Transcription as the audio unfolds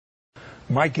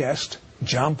My guest,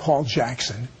 John Paul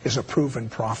Jackson, is a proven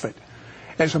prophet.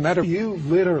 As a matter of fact, you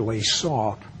literally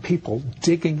saw people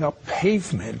digging up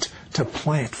pavement to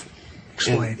plant.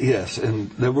 Explain. Yes,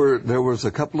 and there was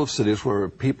a couple of cities where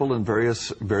people in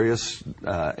various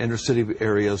inner city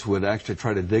areas would actually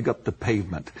try to dig up the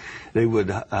pavement. They would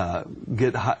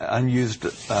get unused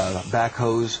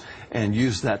backhoes and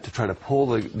use that to try to pull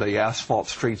the asphalt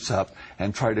streets up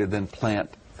and try to then plant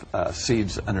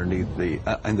seeds underneath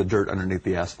in the dirt underneath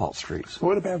the asphalt streets.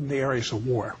 What about in the areas of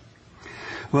war?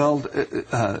 Well,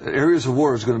 areas of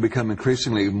war is going to become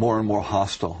increasingly more and more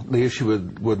hostile. The issue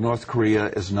with North Korea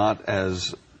is not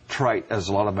as trite as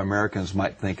a lot of Americans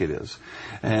might think it is,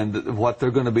 and what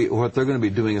they're going to be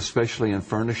doing, especially in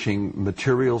furnishing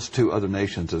materials to other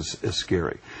nations, is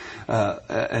scary,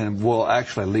 and will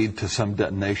actually lead to some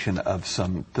detonation of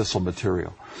some fissile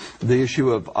material. The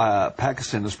issue of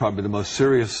Pakistan is probably the most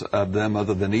serious of them,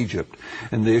 other than Egypt.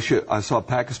 And the issue, I saw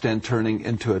Pakistan turning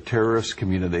into a terrorist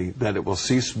community, that it will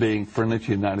cease being friendly to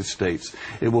the United States.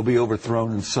 It will be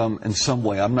overthrown in some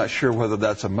way. I'm not sure whether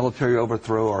that's a military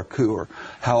overthrow or a coup or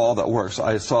how all that works.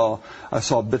 I saw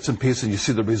bits and pieces. You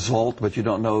see the result, but you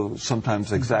don't know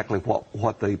sometimes exactly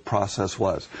what the process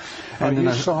was. And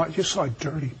you saw a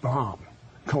dirty bomb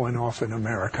going off in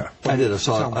America. I did. I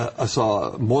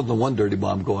saw more than one dirty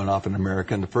bomb going off in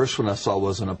America, and the first one I saw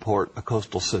was in a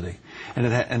coastal city.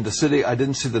 And the city, I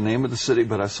didn't see the name of the city,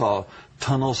 but I saw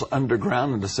tunnels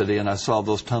underground in the city, and I saw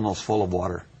those tunnels full of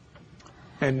water.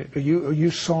 And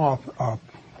you saw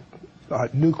a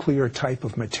nuclear type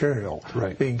of material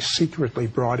being secretly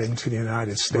brought into the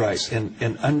United States. Right,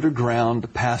 in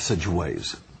underground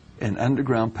passageways. In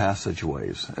underground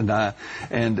passageways, and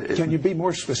can you be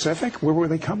more specific? Where were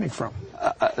they coming from?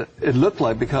 It looked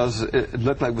like, because it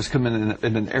looked like it was coming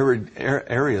in an arid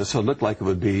area, so it looked like it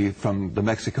would be from the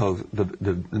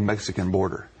Mexican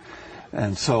border.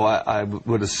 And so I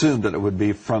would assume that it would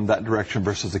be from that direction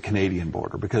versus the Canadian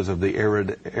border, because of the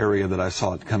arid area that I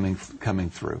saw it coming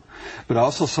through. But I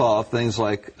also saw things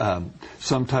like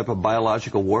some type of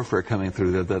biological warfare coming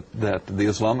through there, that the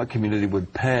Islamic community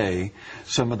would pay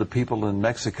some of the people in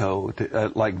Mexico,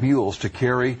 like mules, to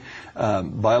carry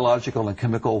biological and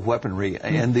chemical weaponry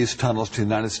in these tunnels to the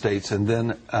United States, and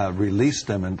then release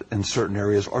them in certain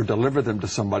areas, or deliver them to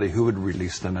somebody who would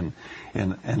release them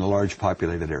in a large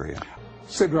populated area.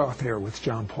 Sit right there with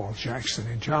John Paul Jackson,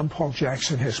 and John Paul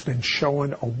Jackson has been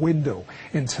showing a window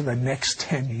into the next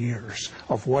 10 years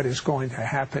of what is going to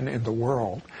happen in the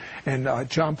world. And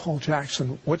John Paul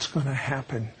Jackson, what's going to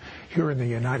happen here in the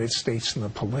United States in the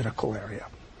political area?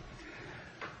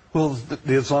 Well,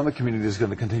 the Islamic community is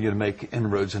going to continue to make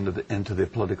inroads into the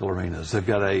political arenas. They've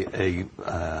got a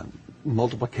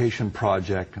multiplication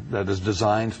project that is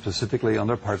designed specifically on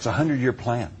their part. It's a 100-year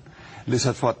plan. At least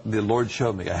that's what the Lord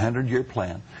showed me, a 100-year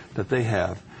plan that they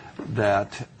have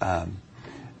that, and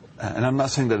I'm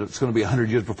not saying that it's going to be 100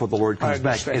 years before the Lord comes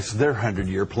back. It's their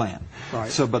 100-year plan.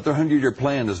 Right. So, but their 100-year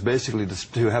plan is basically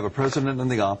to have a president in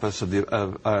the office of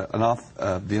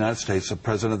the United States, a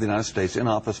president of the United States in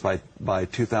office by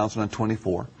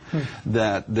 2024.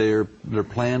 That their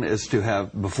plan is to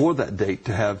have, before that date,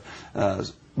 to have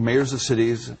mayors of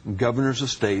cities, governors of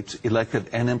states elected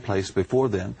and in place before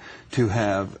then, to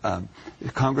have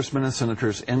congressmen and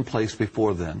senators in place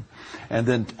before then, and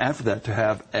then after that to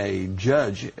have a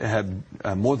judge,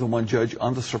 more than one judge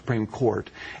on the Supreme Court,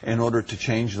 in order to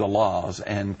change the laws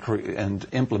and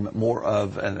implement more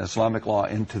of an Islamic law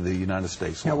into the United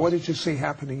States. Now, what did you see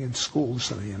happening in schools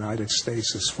in the United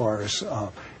States as far as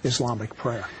Islamic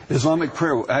prayer? Islamic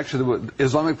prayer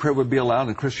would be allowed,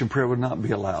 and Christian prayer would not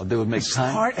be allowed. They would make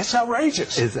time. It's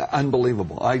outrageous. It's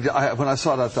unbelievable. When I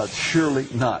saw it, I thought,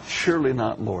 surely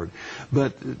not, Lord.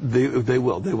 But they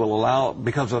will allow,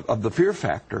 because of the fear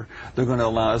factor, they're going to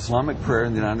allow Islamic prayer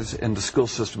in the school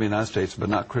system in the United States, but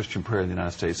not Christian prayer in the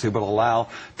United States. They will allow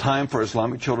time for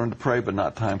Islamic children to pray, but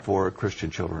not time for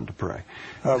Christian children to pray.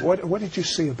 What did you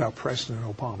see about President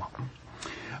Obama?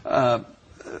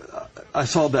 I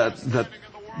saw that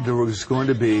there was going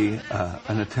to be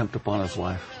an attempt upon his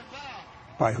life.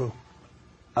 By who?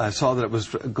 I saw that it was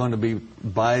going to be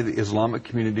by the Islamic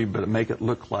community, but make it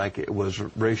look like it was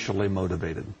racially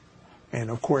motivated. And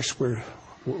of course,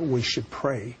 we should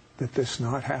pray that this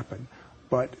not happen.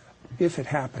 But if it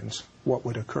happens, what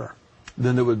would occur?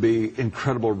 Then there would be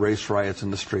incredible race riots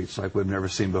in the streets like we've never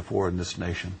seen before in this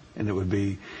nation, and it would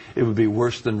be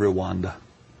worse than Rwanda.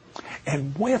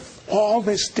 And with all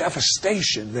this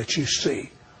devastation that you see,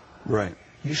 right,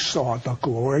 you saw the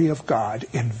glory of God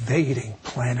invading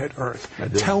planet Earth.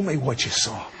 Tell me what you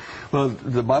saw. Well,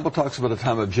 the Bible talks about a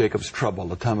time of Jacob's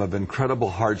trouble, a time of incredible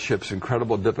hardships,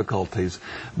 incredible difficulties.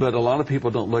 But a lot of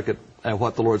people don't look at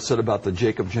what the Lord said about the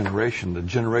Jacob generation. The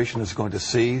generation is going to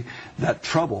see that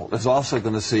trouble, is also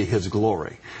going to see His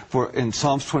glory. For in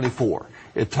Psalms 24,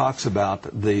 it talks about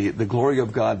the glory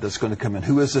of God that's going to come in.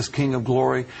 Who is this King of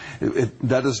glory?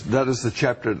 That is the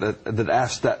chapter that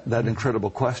asks that incredible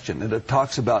question. And it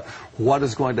talks about what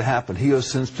is going to happen. He who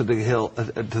ascends to the hill,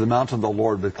 to the mountain of the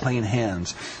Lord with clean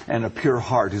hands and a pure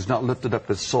heart, who's not lifted up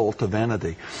his soul to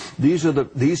vanity.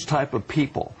 These type of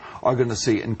people are going to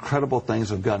see incredible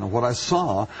things of God. And what I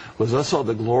saw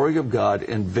the glory of God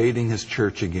invading His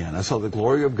church again. I saw the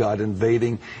glory of God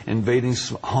invading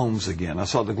homes again. I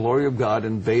saw the glory of God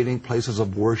invading places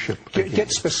of worship again.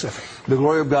 Get specific. The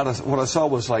glory of God, what I saw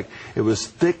was like, it was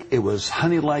thick, it was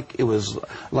honey-like, it was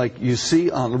like you see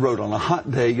on the road. On a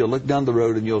hot day, you'll look down the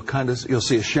road and you'll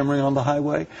see a shimmering on the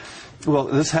highway. Well,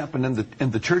 this happened in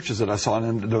the churches that I saw,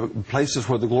 and in the places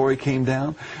where the glory came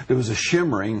down, there was a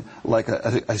shimmering like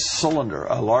a cylinder,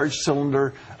 a large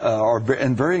cylinder,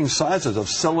 and varying sizes of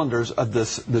cylinders of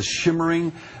this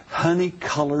shimmering,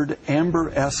 honey-colored,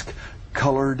 amber-esque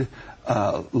colored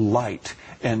light.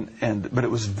 But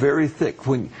it was very thick.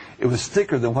 It was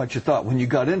thicker than what you thought. When you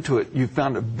got into it, you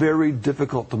found it very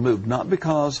difficult to move, not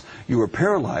because you were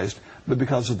paralyzed, but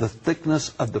because of the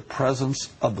thickness of the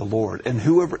presence of the Lord. And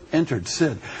whoever entered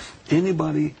said,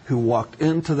 anybody who walked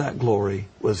into that glory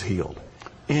was healed.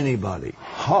 Anybody.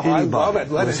 I love it.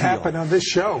 Let it happen on this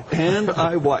show. And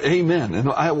amen.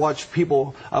 And I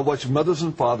watched mothers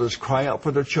and fathers cry out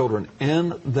for their children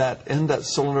in that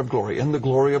cylinder of glory, in the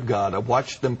glory of God. I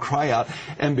watched them cry out,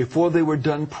 and before they were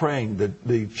done praying,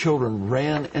 the children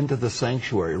ran into the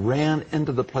sanctuary, ran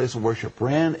into the place of worship,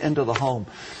 ran into the home,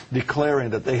 declaring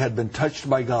that they had been touched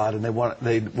by God, and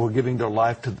they were giving their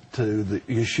life to the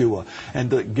Yeshua,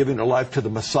 and giving their life to the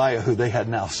Messiah who they had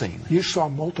now seen. You saw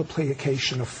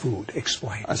multiplication of food.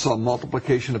 Explain. I saw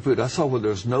multiplication of food. I saw where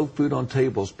there's no food on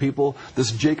tables. People, this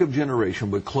Jacob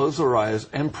generation, would close their eyes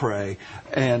and pray,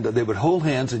 and they would hold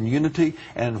hands in unity,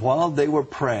 and while they were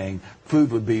praying,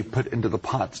 food would be put into the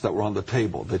pots that were on the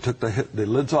table. They took the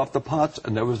lids off the pots,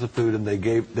 and there was the food, and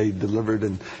they delivered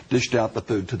and dished out the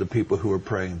food to the people who were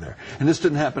praying there. And this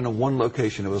didn't happen in one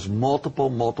location. It was multiple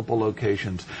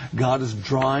locations. God is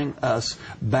drawing us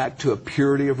back to a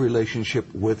purity of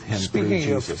relationship with Him through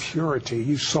Jesus. Speaking of purity,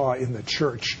 you saw in the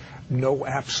church no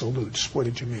absolutes. What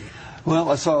did you mean?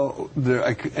 Well, I saw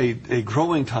a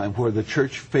growing time where the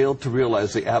church failed to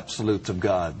realize the absolutes of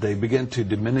God. They began to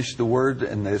diminish the Word,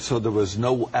 and so there was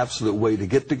no absolute way to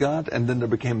get to God, and then there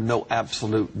became no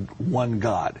absolute one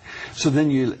God. So then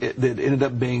it ended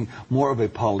up being more of a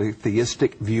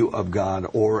polytheistic view of God,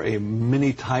 or a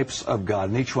many types of God,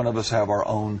 and each one of us have our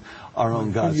own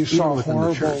gods. You saw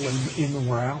horrible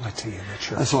immorality in the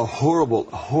church. I saw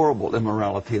horrible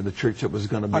immorality in the church that was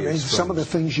going to be exposed. Some of the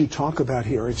things you talk about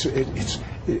here,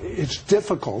 it's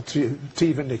difficult to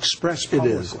even express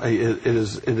publicly. It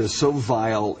is so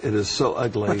vile. It is so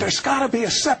ugly. But there's got to be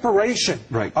a separation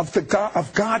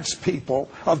of God's people,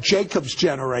 of Jacob's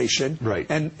generation,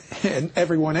 and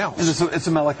everyone else. And it's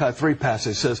a Malachi 3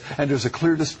 passage. It says, and there's a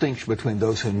clear distinction between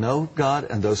those who know God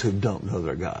and those who don't know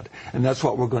their God. And that's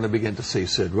what we're going to begin to see,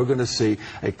 Sid. We're going to see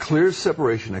a clear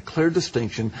separation, a clear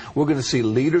distinction. We're going to see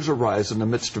leaders arise in the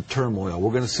midst of turmoil.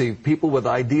 We're going to see people with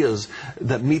ideas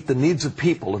that meet the needs of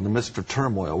people in the midst of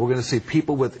turmoil. We're going to see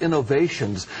people with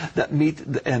innovations that meet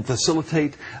and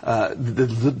facilitate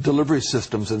the delivery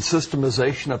systems and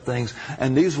systemization of things.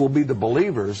 And these will be the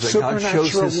believers that God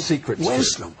shows His secrets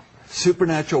wisdom.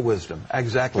 Supernatural wisdom,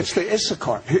 exactly. It's the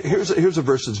Issachar. Here's a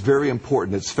verse that's very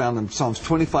important. It's found in Psalms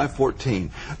 25:14.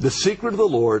 The secret of the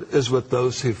Lord is with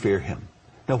those who fear Him.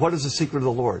 Now, what is the secret of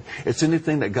the Lord? It's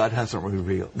anything that God hasn't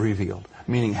revealed.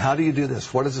 Meaning, how do you do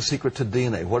this? What is the secret to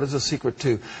DNA? What is the secret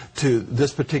to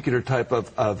this particular type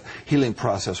of healing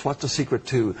process? What's the secret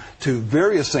to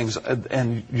various things?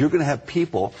 And you're going to have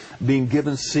people being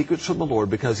given secrets from the Lord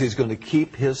because He's going to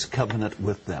keep His covenant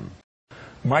with them.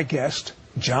 My guest,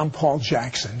 John Paul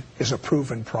Jackson, is a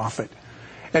proven prophet.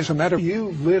 As a matter of fact, you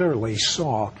literally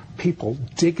saw people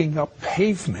digging up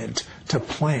pavement to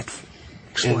plant.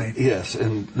 Explain. Yes,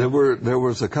 and there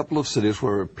was a couple of cities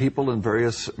where people in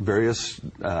various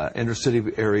inner city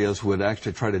areas would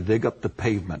actually try to dig up the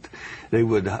pavement. They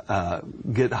would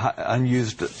get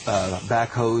unused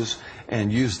backhoes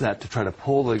and use that to try to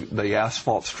pull the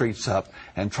asphalt streets up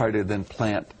and try to then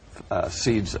plant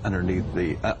seeds underneath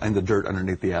in the dirt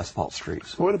underneath the asphalt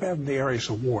streets. What about in the areas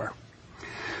of war?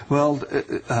 Well,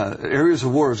 areas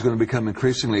of war is going to become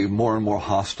increasingly more and more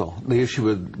hostile. The issue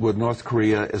with North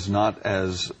Korea is not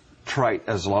as trite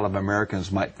as a lot of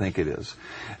Americans might think it is,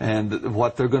 and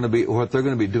what they're going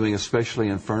to be doing, especially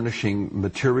in furnishing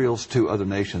materials to other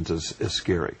nations, is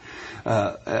scary,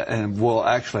 and will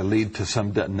actually lead to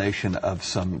some detonation of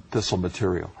some fissile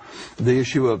material. The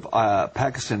issue of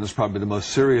Pakistan is probably the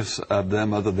most serious of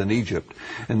them, other than Egypt.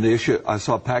 And the issue, I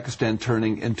saw Pakistan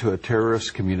turning into a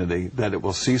terrorist community, that it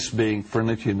will cease being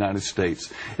friendly to the United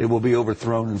States. It will be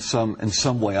overthrown in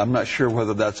some way. I'm not sure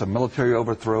whether that's a military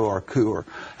overthrow or a coup or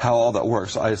how all that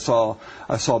works. I saw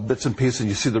bits and pieces.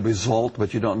 You see the result,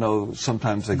 but you don't know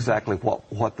sometimes exactly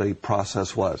what the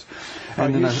process was.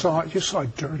 And you saw a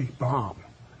dirty bomb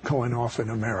going off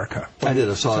in America. I did.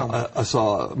 I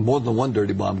saw more than one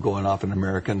dirty bomb going off in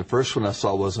America, and the first one I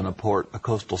saw was in a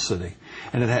coastal city.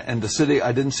 And the city,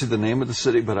 I didn't see the name of the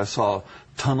city, but I saw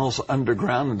tunnels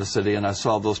underground in the city, and I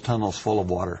saw those tunnels full of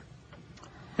water.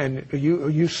 And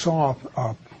you saw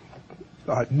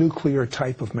nuclear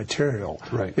type of material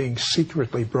being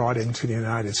secretly brought into the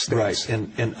United States. Right,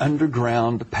 in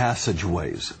underground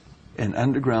passageways. In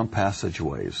underground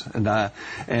passageways, and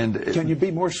can you be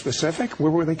more specific?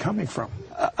 Where were they coming from?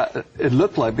 It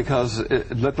looked like, because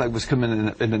it looked like it was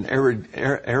coming in an arid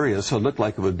area, so it looked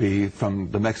like it would be from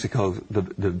the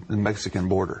Mexican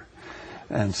border.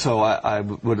 And so I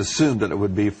would assume that it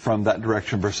would be from that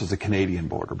direction versus the Canadian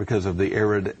border, because of the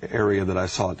arid area that I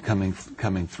saw it coming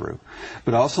through.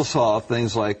 But I also saw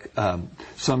things like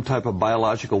some type of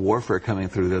biological warfare coming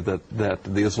through there, that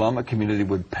the Islamic community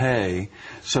would pay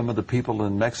some of the people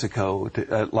in Mexico,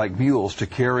 like mules, to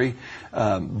carry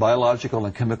biological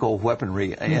and chemical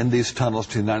weaponry in these tunnels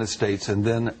to the United States, and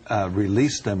then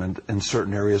release them in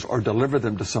certain areas, or deliver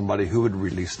them to somebody who would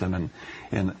release them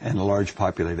in a large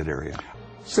populated area.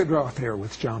 Sid Roth here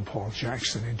with John Paul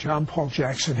Jackson, and John Paul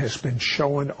Jackson has been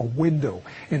showing a window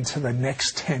into the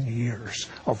next 10 years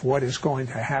of what is going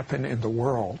to happen in the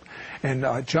world. And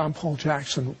John Paul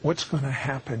Jackson, what's going to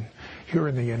happen here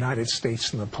in the United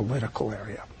States in the political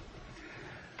area?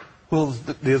 Well,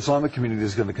 the Islamic community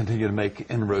is going to continue to make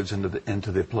inroads into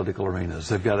the political arenas.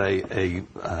 They've got a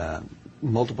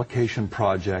multiplication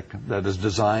project that is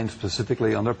designed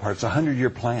specifically on their part. It's a 100-year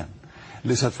plan. At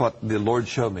least that's what the Lord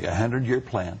showed me, a 100-year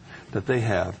plan that they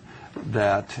have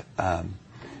that, and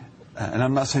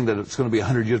I'm not saying that it's going to be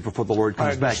 100 years before the Lord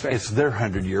comes back. It's their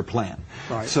 100-year plan.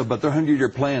 Right. So, but their 100-year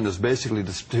plan is basically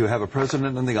to have a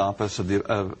president in the office of the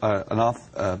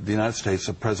United States,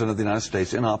 a president of the United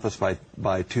States in office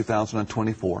by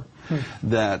 2024.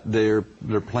 That their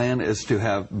plan is to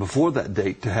have, before that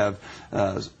date, to have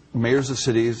mayors of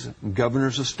cities,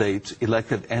 governors of states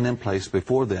elected and in place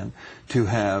before then, to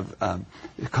have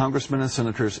congressmen and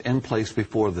senators in place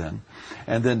before then,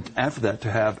 and then after that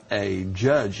to have a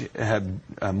judge, have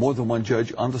more than one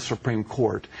judge on the Supreme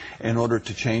Court in order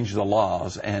to change the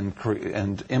laws and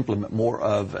implement more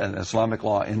of an Islamic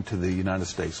law into the United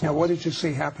States. Now, what did you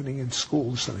see happening in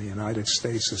schools in the United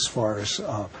States as far as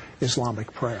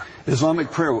Islamic prayer?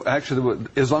 Islamic prayer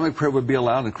would be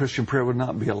allowed, and Christian prayer would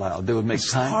not be allowed. They would make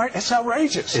time. It's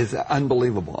outrageous. It's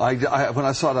unbelievable. When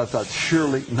I saw it, I thought,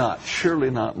 surely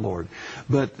not, Lord.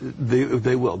 But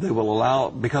they will allow,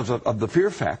 because of the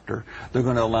fear factor, they're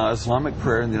going to allow Islamic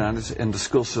prayer in the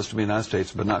school system in the United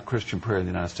States, but not Christian prayer in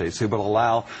the United States. They will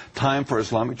allow time for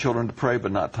Islamic children to pray,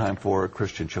 but not time for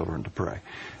Christian children to pray.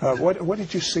 What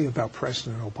did you see about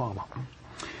President Obama?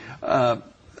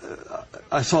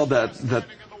 I saw that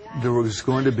there was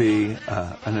going to be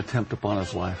an attempt upon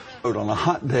his life. On a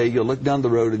hot day, you'll look down the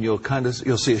road and you'll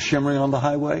see a shimmering on the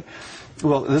highway.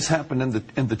 Well, this happened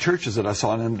in the churches that I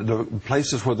saw, and in the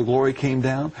places where the glory came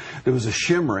down. There was a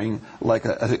shimmering, like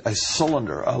a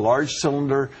cylinder, a large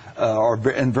cylinder,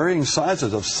 and varying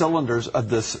sizes of cylinders of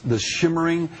this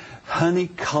shimmering,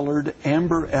 honey-colored,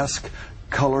 amber-esque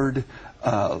colored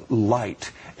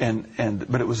light.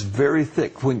 But it was very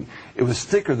thick. It was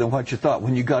thicker than what you thought.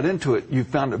 When you got into it, you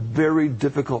found it very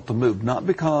difficult to move, not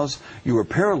because you were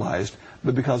paralyzed,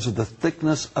 but because of the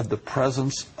thickness of the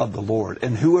presence of the Lord.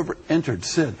 And whoever entered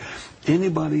said,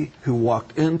 anybody who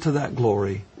walked into that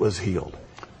glory was healed.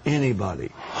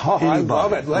 Anybody. Oh, I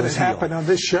love it. Let it happen on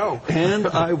this show. And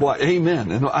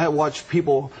amen. And I watched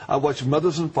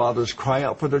mothers and fathers cry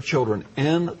out for their children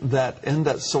in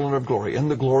that cylinder of glory, in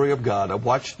the glory of God. I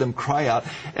watched them cry out,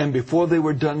 and before they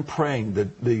were done praying,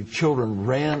 the children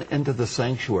ran into the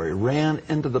sanctuary, ran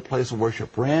into the place of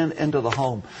worship, ran into the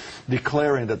home,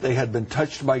 declaring that they had been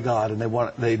touched by God, and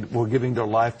they were giving their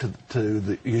life to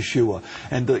the Yeshua,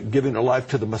 and giving their life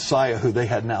to the Messiah who they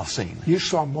had now seen. You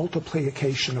saw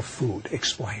multiplication of food.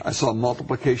 Explain. explain. I saw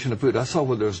multiplication of food. I saw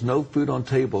where there's no food on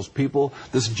tables. People,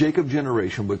 this Jacob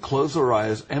generation, would close their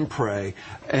eyes and pray,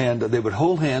 and they would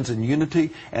hold hands in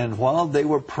unity, and while they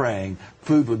were praying,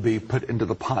 food would be put into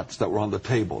the pots that were on the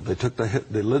table. They took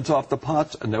the lids off the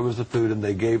pots, and there was the food, and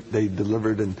they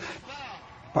delivered. And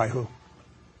by who?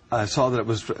 I saw that it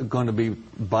was going to be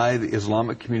by the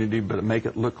Islamic community, but make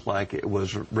it look like it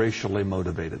was racially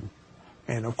motivated.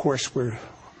 And of course,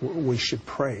 we should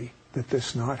pray that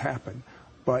this not happen.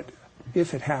 But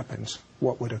if it happens,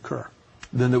 what would occur?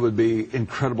 Then there would be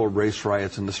incredible race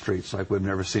riots in the streets like we've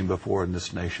never seen before in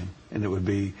this nation, and it would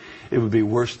be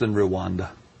worse than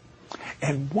Rwanda.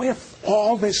 And with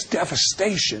all this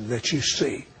devastation that you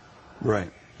see,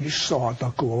 right, you saw the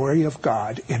glory of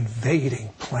God invading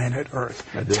planet Earth.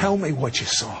 Tell me what you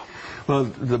saw. Well,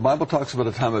 the Bible talks about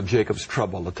a time of Jacob's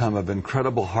trouble, a time of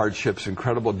incredible hardships,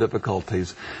 incredible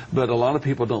difficulties. But a lot of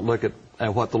people don't look at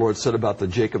what the Lord said about the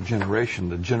Jacob generation.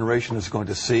 The generation is going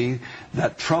to see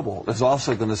that trouble, is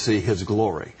also going to see His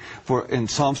glory. For in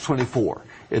Psalms 24,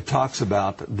 it talks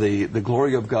about the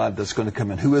glory of God that's going to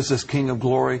come in. Who is this King of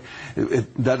glory?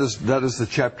 That is the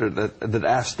chapter that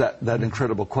asks that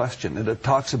incredible question. And it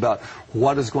talks about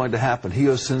what is going to happen. He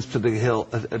who ascends to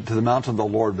the mountain of the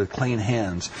Lord with clean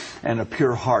hands and a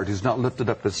pure heart, who's not lifted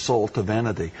up his soul to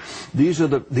vanity.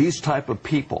 These type of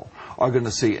people are going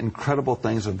to see incredible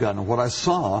things of God. And what I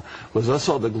saw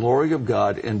the glory of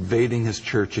God invading His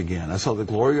church again. I saw the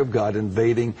glory of God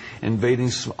invading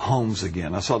homes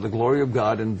again. I saw the glory of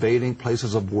God invading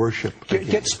places of worship again.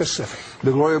 Get specific.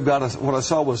 The glory of God, what I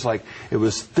saw was like, it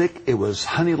was thick, it was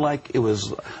honey-like, it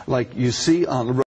was like you see on the road.